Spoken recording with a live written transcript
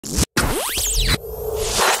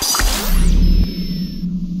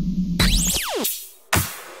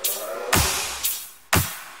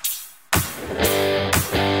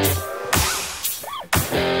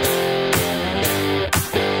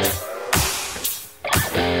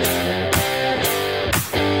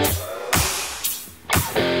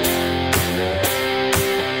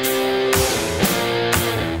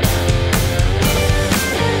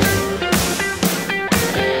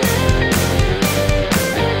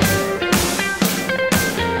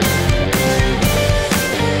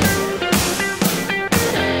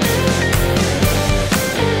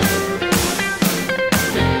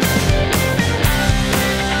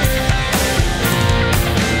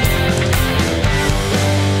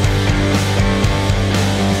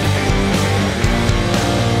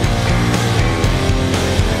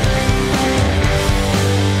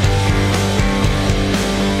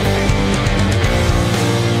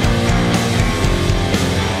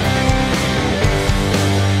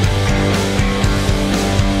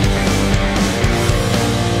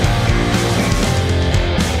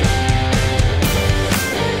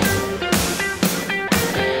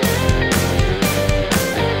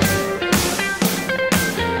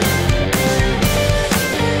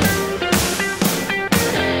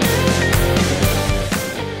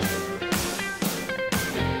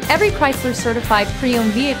Every Chrysler certified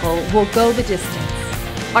pre-owned vehicle will go the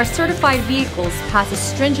distance. Our certified vehicles pass a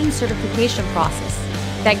stringent certification process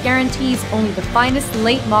that guarantees only the finest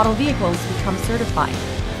late model vehicles become certified.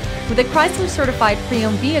 With a Chrysler certified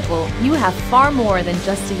pre-owned vehicle, you have far more than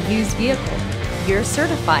just a used vehicle. You're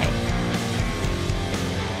certified.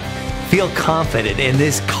 Feel confident in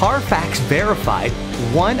this Carfax verified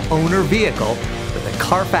one-owner vehicle with a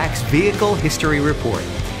Carfax Vehicle History Report.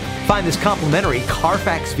 Find this complimentary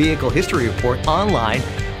Carfax Vehicle History Report online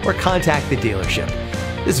or contact the dealership.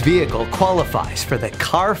 This vehicle qualifies for the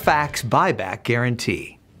Carfax Buyback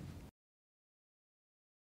Guarantee.